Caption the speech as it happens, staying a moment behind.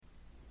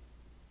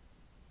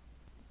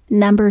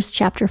Numbers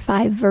chapter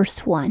 5,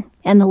 verse 1.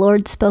 And the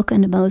Lord spoke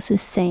unto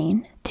Moses,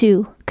 saying,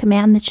 2.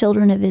 Command the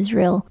children of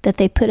Israel that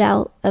they put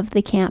out of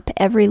the camp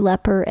every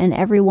leper and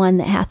every one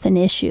that hath an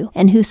issue,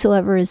 and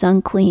whosoever is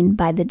unclean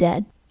by the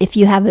dead. If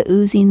you have a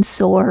oozing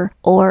sore,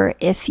 or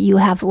if you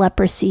have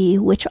leprosy,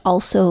 which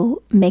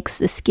also makes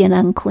the skin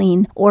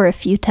unclean, or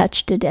if you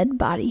touched a dead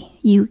body,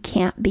 you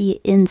can't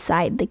be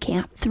inside the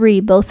camp.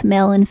 3. Both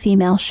male and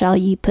female shall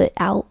ye put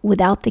out,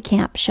 without the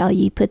camp shall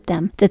ye put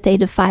them, that they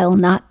defile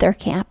not their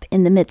camp,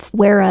 in the midst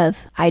whereof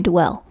I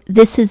dwell.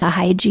 This is a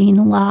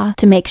hygiene law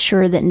to make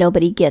sure that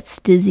nobody gets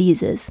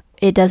diseases.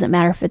 It doesn't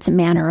matter if it's a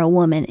man or a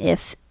woman.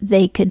 If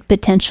they could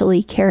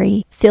potentially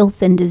carry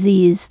filth and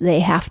disease,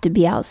 they have to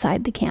be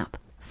outside the camp.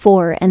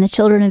 4. And the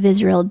children of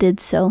Israel did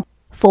so.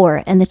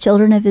 4. And the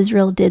children of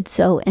Israel did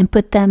so, and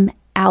put them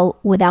out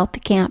without the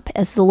camp,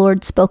 as the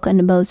Lord spoke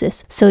unto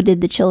Moses, so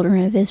did the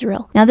children of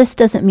Israel. Now this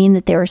doesn't mean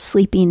that they were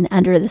sleeping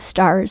under the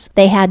stars.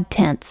 They had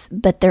tents,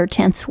 but their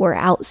tents were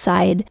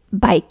outside.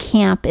 By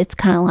camp, it's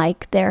kind of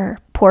like their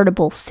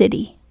portable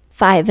city.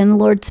 5. And the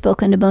Lord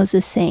spoke unto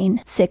Moses,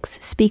 saying, 6.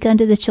 Speak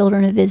unto the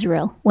children of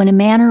Israel, when a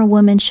man or a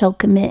woman shall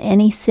commit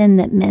any sin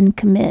that men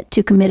commit,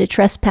 to commit a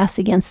trespass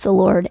against the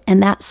Lord,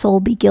 and that soul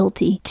be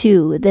guilty,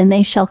 2. Then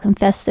they shall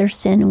confess their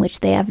sin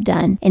which they have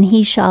done, and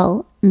he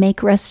shall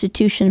make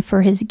restitution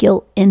for his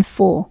guilt in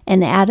full,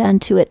 and add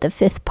unto it the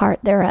 5th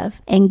part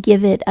thereof, and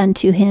give it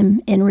unto him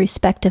in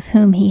respect of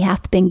whom he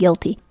hath been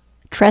guilty.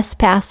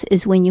 Trespass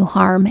is when you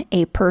harm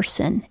a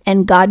person,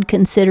 and God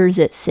considers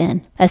it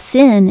sin. A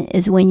sin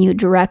is when you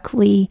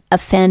directly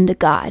offend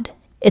God.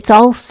 It's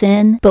all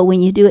sin, but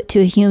when you do it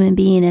to a human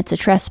being, it's a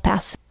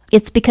trespass.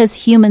 It's because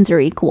humans are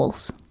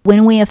equals.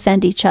 When we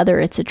offend each other,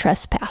 it's a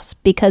trespass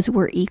because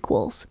we're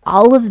equals.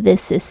 All of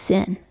this is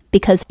sin,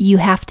 because you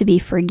have to be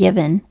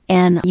forgiven,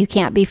 and you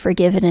can't be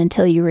forgiven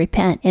until you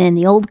repent. And in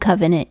the old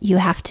covenant, you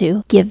have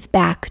to give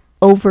back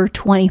over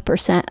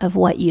 20% of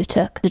what you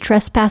took. The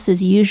trespass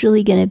is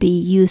usually going to be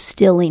you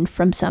stealing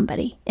from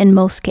somebody. In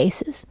most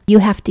cases, you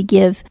have to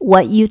give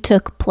what you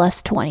took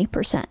plus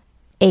 20%.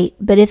 8.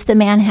 But if the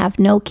man have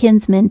no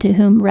kinsman to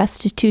whom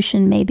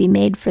restitution may be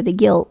made for the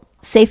guilt,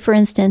 say for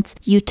instance,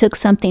 you took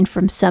something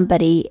from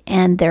somebody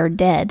and they're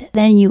dead,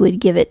 then you would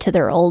give it to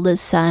their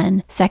oldest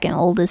son, second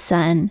oldest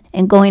son,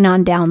 and going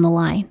on down the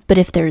line. But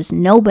if there's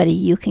nobody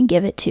you can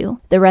give it to,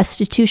 the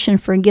restitution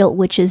for guilt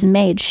which is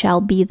made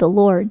shall be the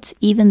Lord's,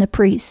 even the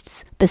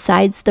priest's,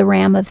 besides the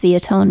ram of the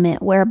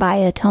atonement, whereby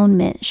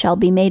atonement shall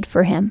be made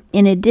for him.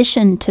 In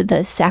addition to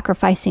the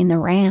sacrificing the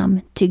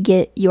ram to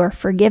get your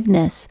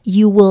forgiveness,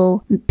 you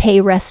will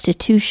pay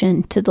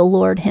restitution to the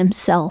Lord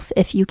himself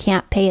if you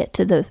can't pay it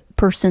to the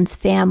person's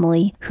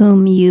family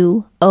whom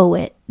you owe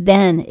it.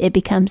 Then it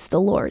becomes the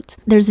Lord's.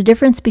 There's a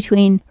difference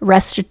between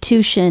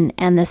restitution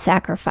and the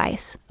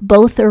sacrifice.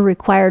 Both are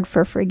required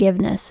for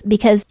forgiveness,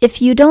 because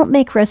if you don't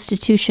make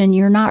restitution,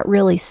 you're not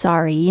really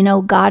sorry. You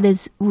know, God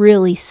is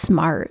really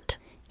smart.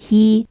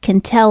 He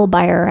can tell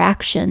by our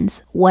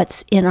actions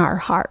what's in our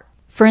heart.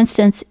 For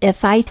instance,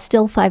 if I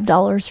steal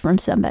 $5 from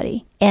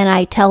somebody and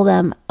I tell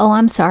them, oh,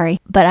 I'm sorry,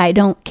 but I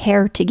don't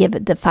care to give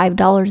it the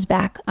 $5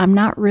 back, I'm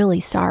not really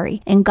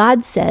sorry. And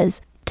God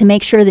says, to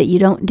make sure that you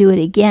don't do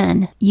it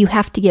again, you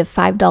have to give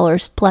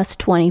 $5 plus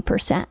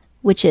 20%,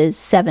 which is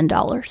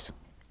 $7,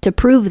 to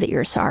prove that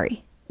you're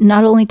sorry.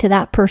 Not only to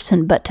that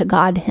person, but to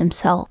God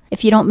himself.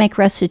 If you don't make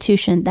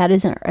restitution, that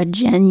isn't a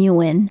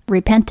genuine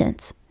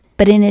repentance.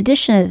 But in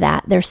addition to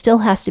that, there still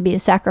has to be a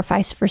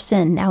sacrifice for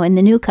sin. Now, in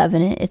the new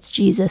covenant, it's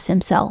Jesus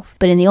himself.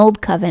 But in the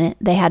old covenant,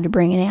 they had to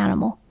bring an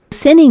animal.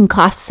 Sinning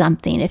costs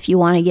something if you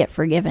want to get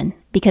forgiven,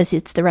 because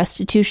it's the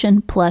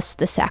restitution plus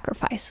the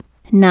sacrifice.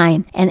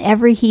 9. And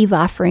every heave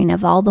offering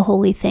of all the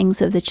holy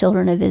things of the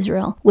children of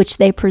Israel, which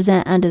they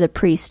present unto the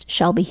priest,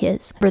 shall be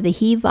his. For the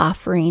heave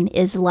offering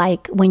is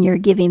like when you're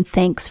giving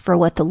thanks for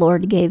what the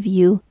Lord gave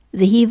you.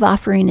 The heave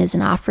offering is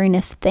an offering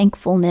of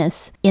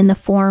thankfulness in the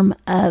form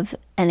of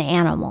an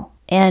animal,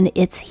 and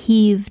it's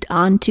heaved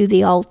onto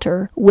the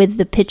altar with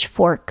the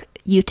pitchfork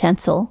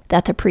utensil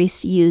that the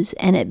priest used,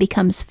 and it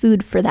becomes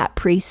food for that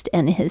priest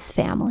and his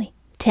family.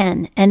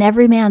 10. And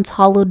every man's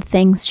hallowed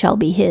things shall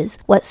be his.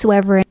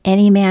 Whatsoever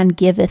any man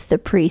giveth the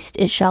priest,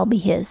 it shall be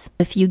his.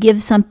 If you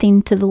give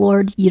something to the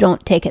Lord, you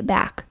don't take it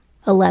back.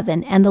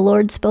 11. And the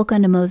Lord spoke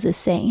unto Moses,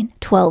 saying,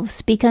 12.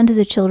 Speak unto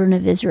the children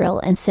of Israel,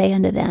 and say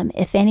unto them,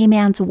 if any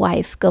man's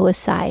wife go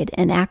aside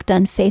and act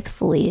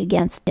unfaithfully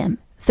against him.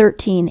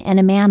 13. And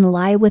a man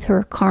lie with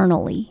her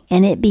carnally,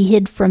 and it be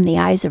hid from the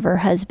eyes of her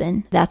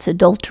husband. That's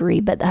adultery,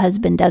 but the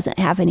husband doesn't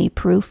have any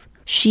proof.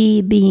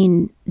 She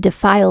being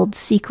defiled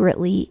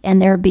secretly,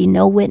 and there be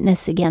no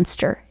witness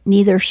against her,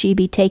 neither she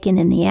be taken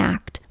in the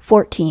act.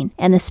 14.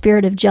 And the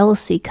spirit of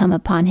jealousy come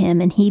upon him,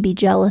 and he be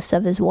jealous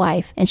of his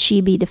wife, and she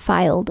be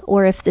defiled.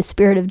 Or if the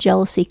spirit of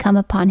jealousy come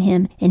upon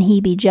him, and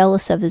he be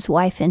jealous of his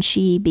wife, and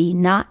she be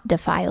not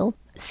defiled.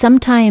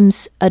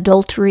 Sometimes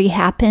adultery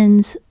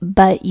happens,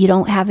 but you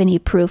don't have any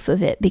proof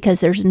of it because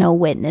there's no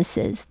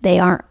witnesses. They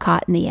aren't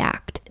caught in the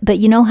act. But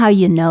you know how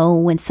you know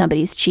when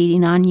somebody's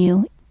cheating on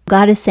you?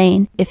 God is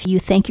saying, if you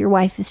think your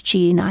wife is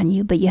cheating on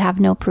you, but you have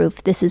no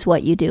proof, this is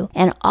what you do.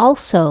 And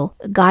also,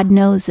 God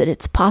knows that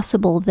it's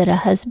possible that a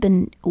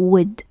husband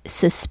would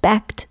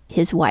suspect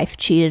his wife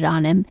cheated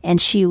on him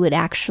and she would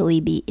actually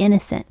be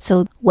innocent.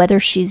 So whether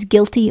she's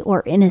guilty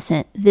or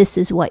innocent, this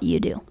is what you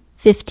do.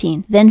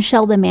 15. Then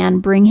shall the man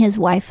bring his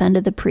wife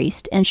unto the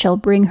priest, and shall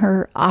bring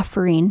her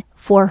offering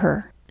for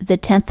her, the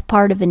 10th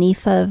part of an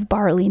ephah of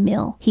barley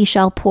meal. He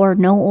shall pour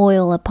no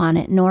oil upon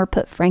it, nor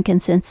put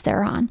frankincense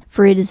thereon,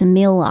 for it is a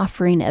meal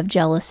offering of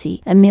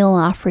jealousy, a meal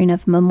offering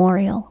of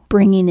memorial,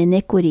 bringing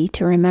iniquity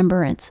to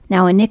remembrance.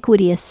 Now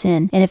iniquity is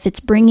sin, and if it's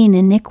bringing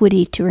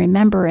iniquity to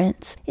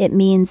remembrance, it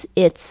means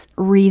it's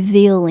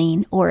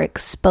revealing or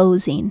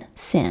exposing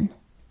sin.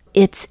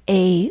 It's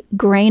a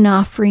grain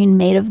offering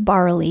made of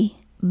barley,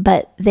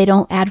 but they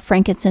don't add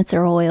frankincense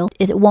or oil.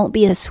 It won't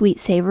be a sweet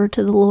savor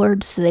to the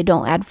Lord, so they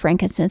don't add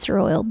frankincense or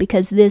oil,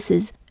 because this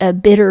is a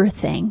bitter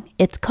thing.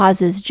 It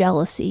causes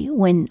jealousy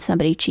when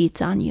somebody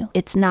cheats on you.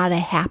 It's not a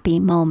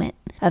happy moment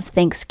of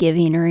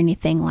Thanksgiving or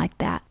anything like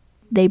that.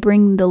 They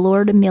bring the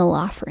Lord a meal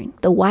offering.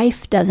 The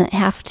wife doesn't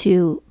have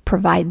to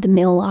provide the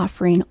meal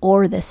offering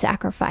or the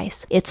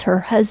sacrifice. It's her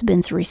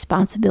husband's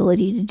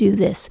responsibility to do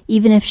this,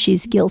 even if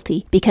she's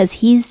guilty, because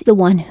he's the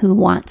one who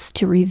wants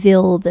to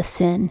reveal the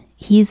sin.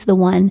 He's the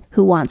one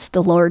who wants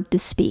the Lord to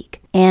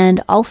speak.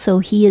 And also,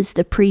 he is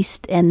the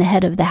priest and the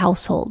head of the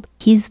household.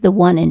 He's the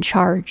one in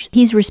charge.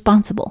 He's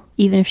responsible,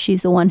 even if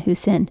she's the one who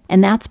sinned.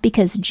 And that's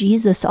because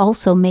Jesus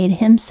also made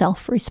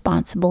himself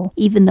responsible,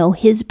 even though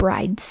his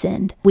bride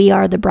sinned. We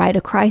are the bride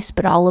of Christ,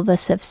 but all of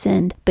us have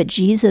sinned. But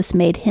Jesus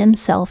made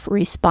himself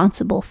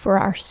responsible for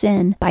our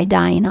sin by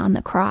dying on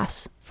the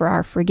cross for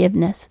our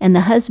forgiveness. And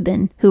the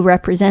husband, who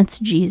represents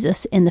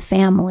Jesus in the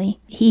family,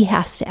 he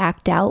has to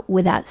act out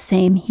with that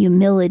same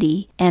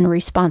humility and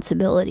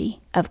responsibility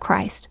of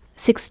Christ.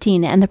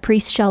 16. And the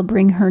priest shall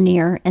bring her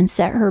near and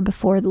set her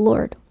before the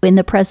Lord, in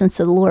the presence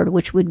of the Lord,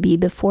 which would be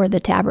before the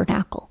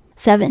tabernacle.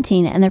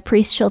 17. And the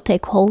priest shall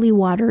take holy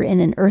water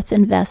in an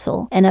earthen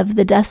vessel, and of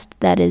the dust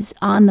that is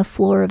on the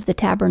floor of the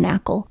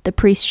tabernacle, the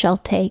priest shall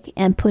take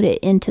and put it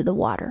into the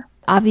water.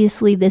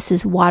 Obviously, this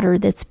is water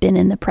that's been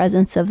in the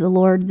presence of the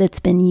Lord, that's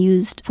been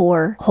used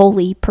for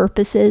holy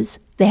purposes.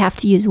 They have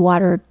to use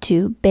water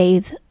to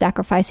bathe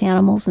sacrifice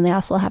animals, and they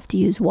also have to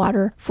use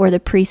water for the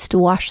priests to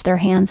wash their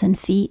hands and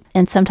feet,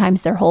 and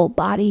sometimes their whole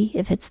body.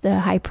 If it's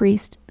the high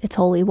priest, it's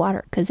holy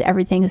water, because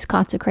everything is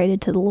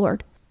consecrated to the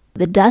Lord.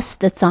 The dust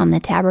that's on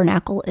the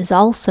tabernacle is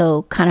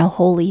also kind of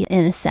holy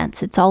in a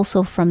sense. It's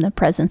also from the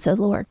presence of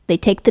the Lord. They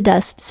take the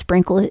dust,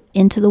 sprinkle it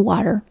into the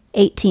water.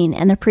 18.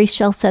 And the priest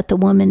shall set the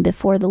woman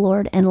before the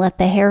Lord, and let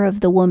the hair of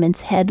the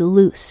woman's head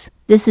loose.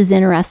 This is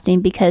interesting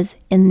because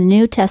in the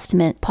New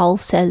Testament, Paul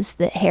says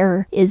that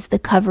hair is the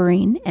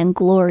covering and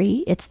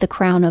glory. It's the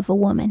crown of a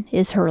woman,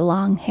 is her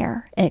long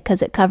hair,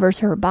 because it covers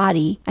her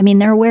body. I mean,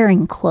 they're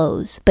wearing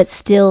clothes, but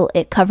still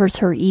it covers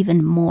her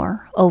even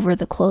more over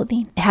the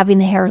clothing. Having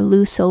the hair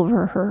loose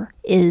over her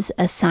is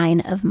a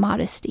sign of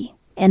modesty.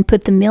 And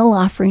put the meal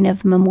offering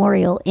of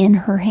memorial in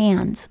her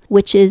hands,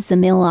 which is the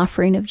meal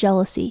offering of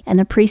jealousy. And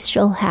the priest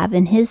shall have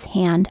in his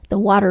hand the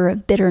water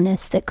of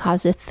bitterness that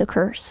causeth the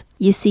curse.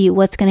 You see,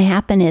 what's going to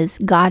happen is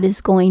God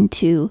is going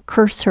to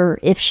curse her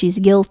if she's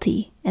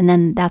guilty, and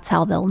then that's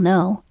how they'll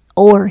know.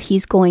 Or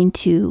he's going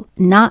to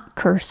not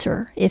curse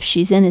her if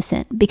she's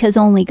innocent, because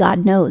only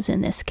God knows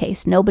in this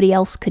case. Nobody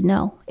else could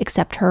know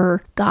except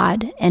her,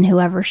 God, and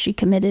whoever she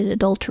committed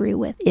adultery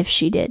with, if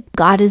she did.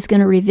 God is going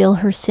to reveal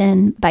her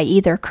sin by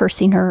either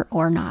cursing her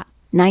or not.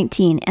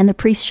 19. And the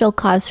priest shall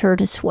cause her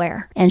to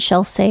swear, and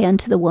shall say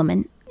unto the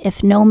woman,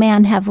 If no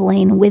man have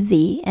lain with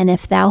thee, and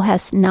if thou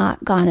hast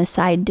not gone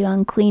aside to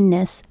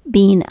uncleanness,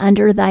 being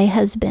under thy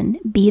husband,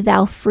 be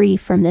thou free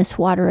from this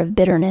water of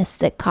bitterness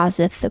that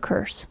causeth the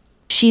curse.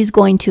 She's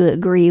going to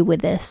agree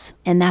with this,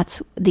 and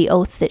that's the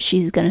oath that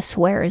she's going to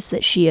swear, is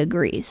that she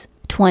agrees.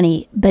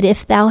 20. But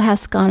if thou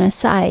hast gone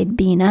aside,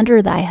 being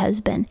under thy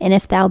husband, and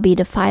if thou be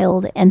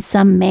defiled, and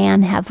some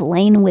man have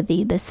lain with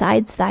thee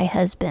besides thy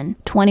husband.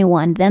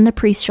 21. Then the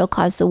priest shall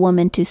cause the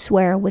woman to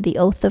swear with the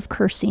oath of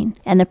cursing,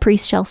 and the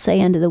priest shall say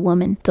unto the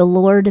woman, The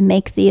Lord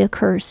make thee a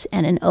curse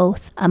and an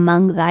oath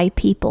among thy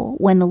people,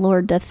 when the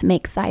Lord doth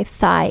make thy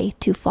thigh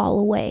to fall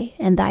away,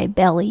 and thy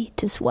belly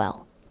to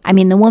swell. I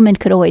mean, the woman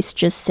could always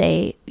just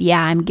say,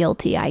 yeah, I'm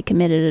guilty, I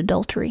committed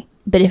adultery.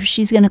 But if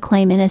she's going to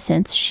claim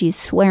innocence, she's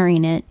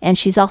swearing it, and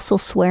she's also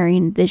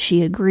swearing that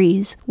she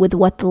agrees with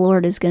what the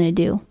Lord is going to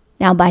do.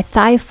 Now, by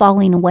thigh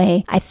falling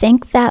away, I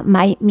think that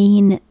might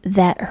mean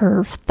that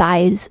her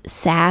thighs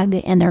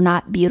sag and they're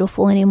not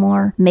beautiful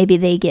anymore. Maybe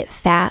they get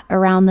fat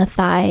around the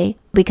thigh,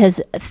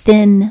 because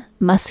thin,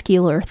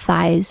 muscular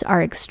thighs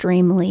are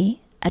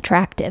extremely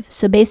attractive.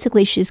 So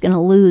basically, she's going to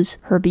lose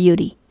her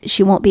beauty.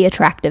 She won't be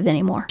attractive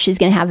anymore. She's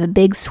going to have a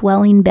big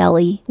swelling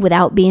belly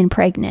without being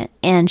pregnant,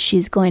 and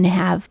she's going to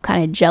have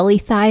kind of jelly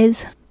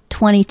thighs.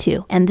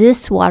 22. And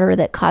this water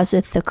that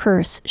causeth the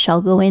curse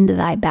shall go into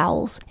thy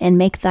bowels, and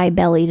make thy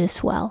belly to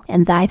swell,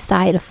 and thy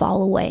thigh to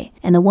fall away.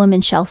 And the woman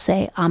shall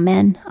say,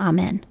 Amen,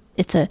 Amen.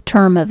 It's a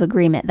term of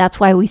agreement. That's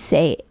why we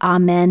say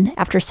amen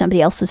after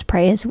somebody else's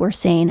praise. We're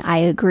saying, I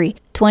agree.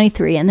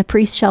 23, and the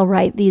priest shall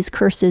write these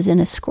curses in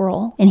a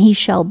scroll, and he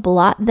shall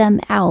blot them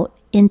out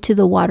into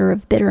the water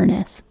of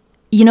bitterness.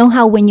 You know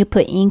how when you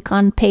put ink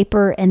on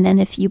paper, and then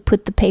if you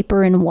put the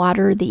paper in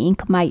water, the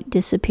ink might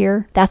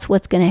disappear? That's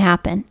what's going to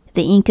happen.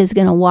 The ink is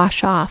going to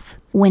wash off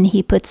when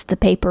he puts the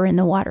paper in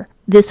the water.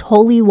 This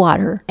holy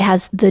water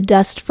has the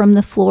dust from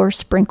the floor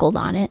sprinkled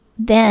on it.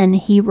 Then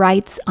he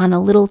writes on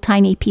a little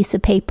tiny piece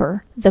of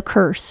paper the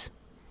curse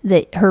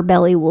that her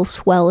belly will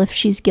swell if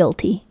she's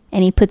guilty.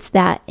 And he puts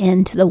that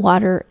into the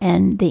water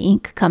and the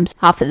ink comes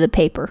off of the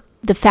paper.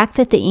 The fact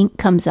that the ink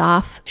comes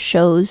off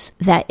shows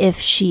that if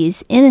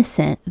she's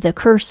innocent, the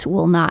curse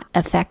will not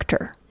affect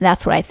her.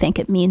 That's what I think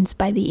it means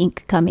by the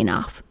ink coming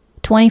off.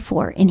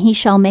 24, and he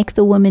shall make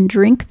the woman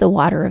drink the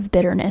water of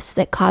bitterness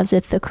that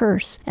causeth the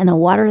curse, and the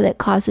water that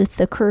causeth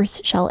the curse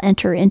shall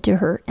enter into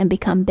her and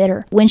become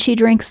bitter. When she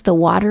drinks the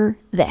water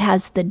that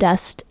has the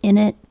dust in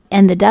it,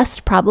 and the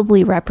dust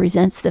probably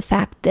represents the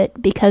fact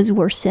that because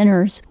we're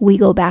sinners, we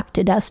go back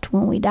to dust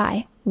when we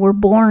die. We're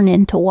born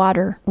into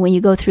water. When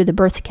you go through the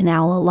birth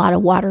canal, a lot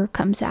of water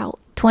comes out.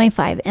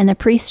 25, and the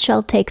priest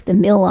shall take the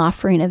meal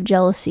offering of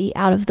jealousy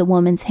out of the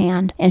woman's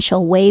hand, and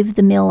shall wave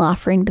the meal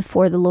offering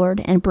before the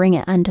Lord, and bring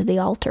it unto the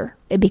altar.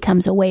 It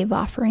becomes a wave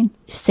offering,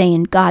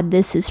 saying, God,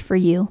 this is for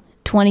you.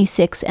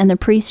 26, and the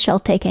priest shall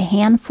take a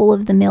handful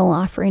of the meal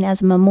offering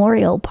as a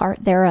memorial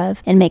part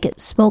thereof, and make it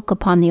smoke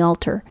upon the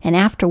altar, and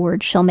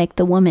afterward shall make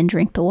the woman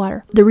drink the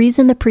water. The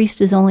reason the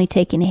priest is only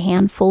taking a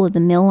handful of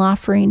the meal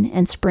offering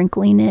and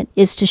sprinkling it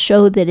is to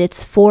show that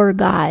it's for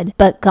God,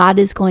 but God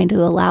is going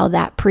to allow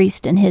that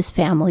priest and his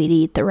family to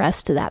eat the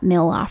rest of that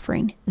meal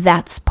offering.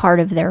 That's part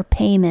of their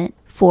payment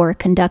for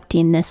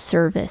conducting this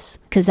service,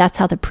 because that's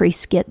how the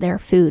priests get their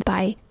food,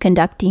 by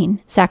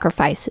conducting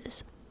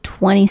sacrifices.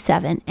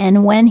 27,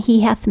 and when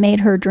he hath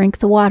made her drink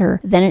the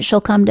water, then it shall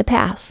come to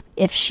pass,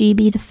 if she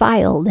be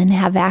defiled and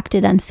have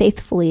acted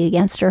unfaithfully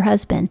against her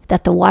husband,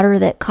 that the water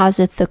that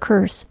causeth the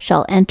curse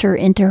shall enter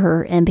into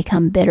her and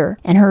become bitter,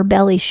 and her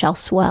belly shall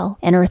swell,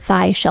 and her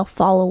thigh shall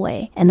fall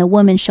away, and the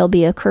woman shall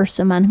be a curse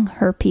among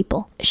her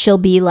people. She'll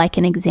be like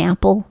an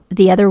example.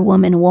 The other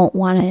woman won't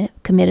want to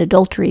commit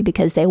adultery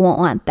because they won't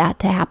want that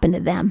to happen to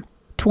them.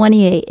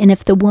 28, and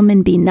if the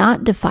woman be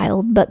not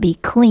defiled, but be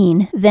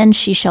clean, then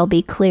she shall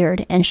be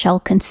cleared, and shall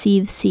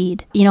conceive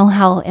seed. You know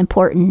how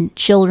important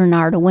children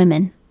are to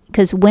women,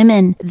 because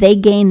women, they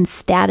gain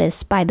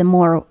status by the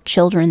more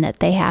children that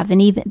they have,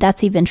 and even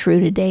that's even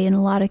true today in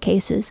a lot of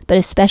cases, but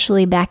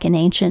especially back in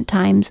ancient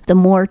times, the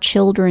more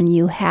children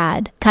you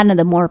had, kind of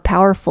the more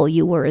powerful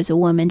you were as a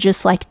woman.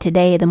 Just like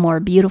today, the more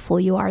beautiful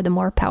you are, the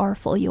more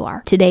powerful you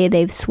are. Today,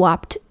 they've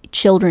swapped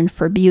children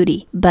for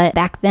beauty, but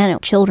back then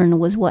children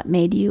was what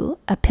made you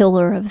a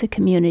pillar of the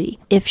community.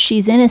 If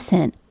she's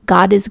innocent,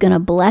 God is going to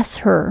bless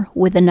her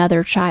with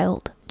another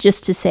child,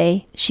 just to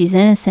say she's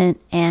innocent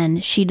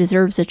and she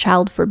deserves a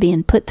child for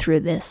being put through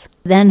this.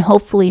 Then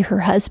hopefully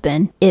her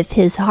husband, if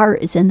his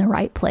heart is in the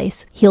right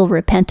place, he'll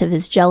repent of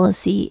his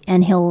jealousy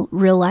and he'll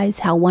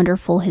realize how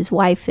wonderful his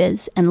wife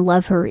is and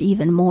love her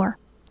even more.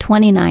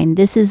 29,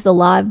 this is the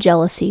law of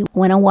jealousy,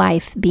 when a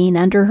wife, being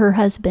under her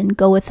husband,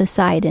 goeth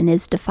aside and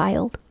is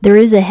defiled. There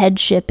is a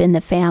headship in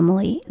the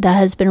family. The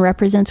husband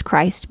represents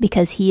Christ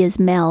because he is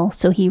male,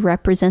 so he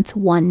represents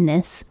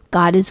oneness.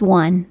 God is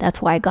one,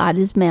 that's why God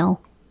is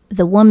male.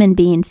 The woman,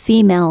 being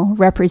female,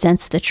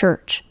 represents the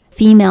church.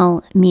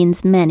 Female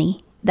means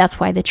many. That's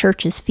why the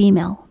church is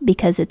female,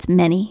 because it's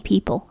many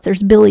people.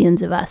 There's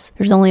billions of us.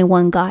 There's only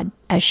one God.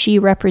 As she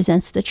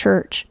represents the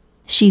church,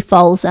 she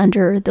falls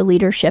under the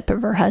leadership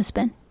of her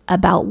husband.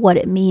 About what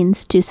it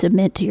means to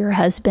submit to your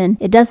husband.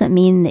 It doesn't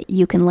mean that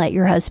you can let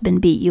your husband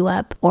beat you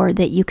up, or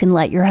that you can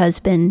let your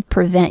husband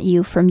prevent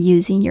you from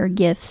using your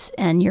gifts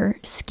and your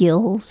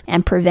skills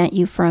and prevent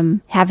you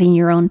from having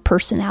your own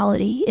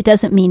personality. It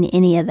doesn't mean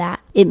any of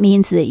that. It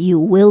means that you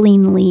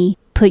willingly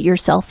put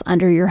yourself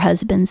under your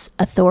husband's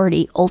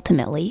authority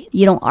ultimately.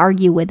 You don't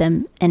argue with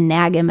him and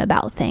nag him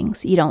about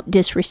things. You don't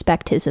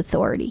disrespect his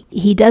authority.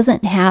 He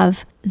doesn't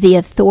have the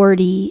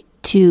authority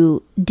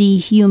to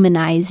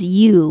dehumanize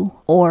you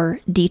or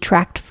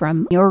detract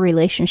from your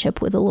relationship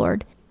with the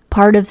Lord.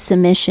 Part of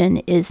submission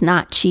is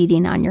not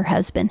cheating on your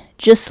husband,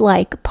 just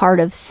like part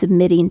of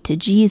submitting to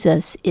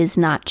Jesus is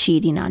not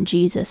cheating on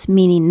Jesus,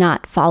 meaning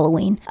not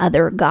following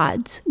other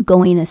gods,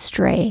 going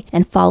astray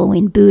and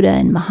following Buddha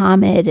and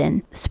Muhammad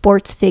and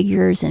sports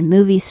figures and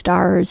movie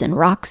stars and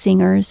rock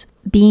singers.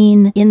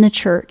 Being in the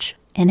church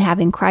and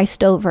having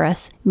Christ over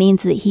us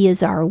means that he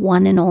is our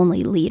one and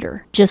only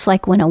leader. Just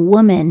like when a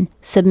woman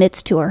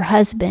submits to her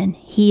husband,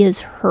 he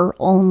is her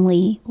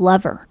only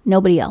lover,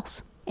 nobody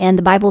else. And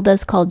the Bible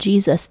does call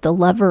Jesus the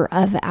lover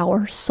of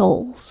our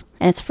souls.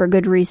 And it's for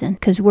good reason,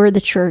 because we're the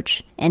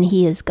church and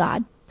he is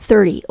God.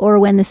 30, or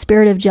when the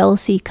spirit of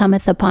jealousy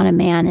cometh upon a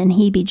man, and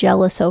he be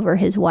jealous over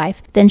his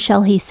wife, then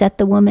shall he set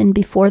the woman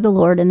before the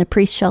Lord, and the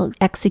priest shall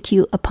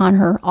execute upon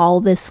her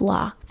all this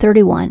law.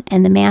 31,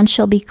 and the man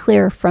shall be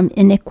clear from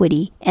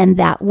iniquity, and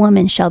that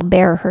woman shall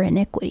bear her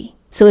iniquity.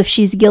 So if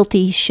she's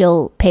guilty,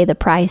 she'll pay the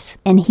price,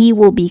 and he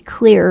will be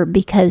clear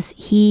because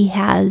he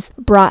has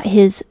brought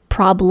his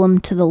problem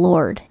to the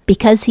Lord.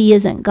 Because he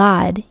isn't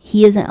God,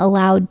 he isn't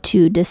allowed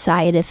to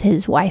decide if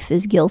his wife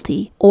is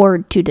guilty or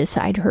to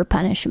decide her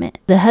punishment.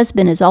 The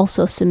husband is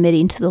also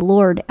submitting to the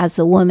Lord as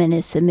the woman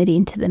is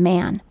submitting to the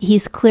man.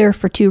 He's clear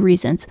for two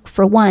reasons.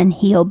 For one,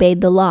 he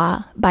obeyed the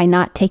law by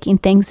not taking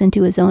things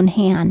into his own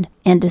hand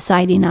and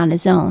deciding on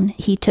his own.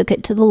 He took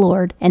it to the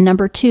Lord. And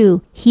number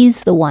two,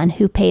 he's the one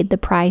who paid the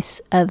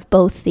price of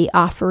both the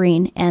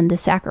offering and the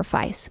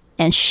sacrifice.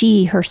 And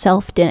she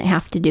herself didn't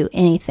have to do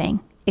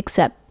anything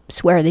except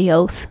swear the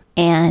oath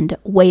and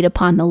wait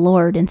upon the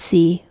Lord and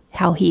see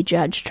how he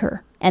judged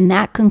her. And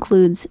that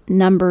concludes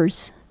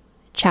Numbers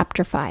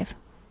chapter 5.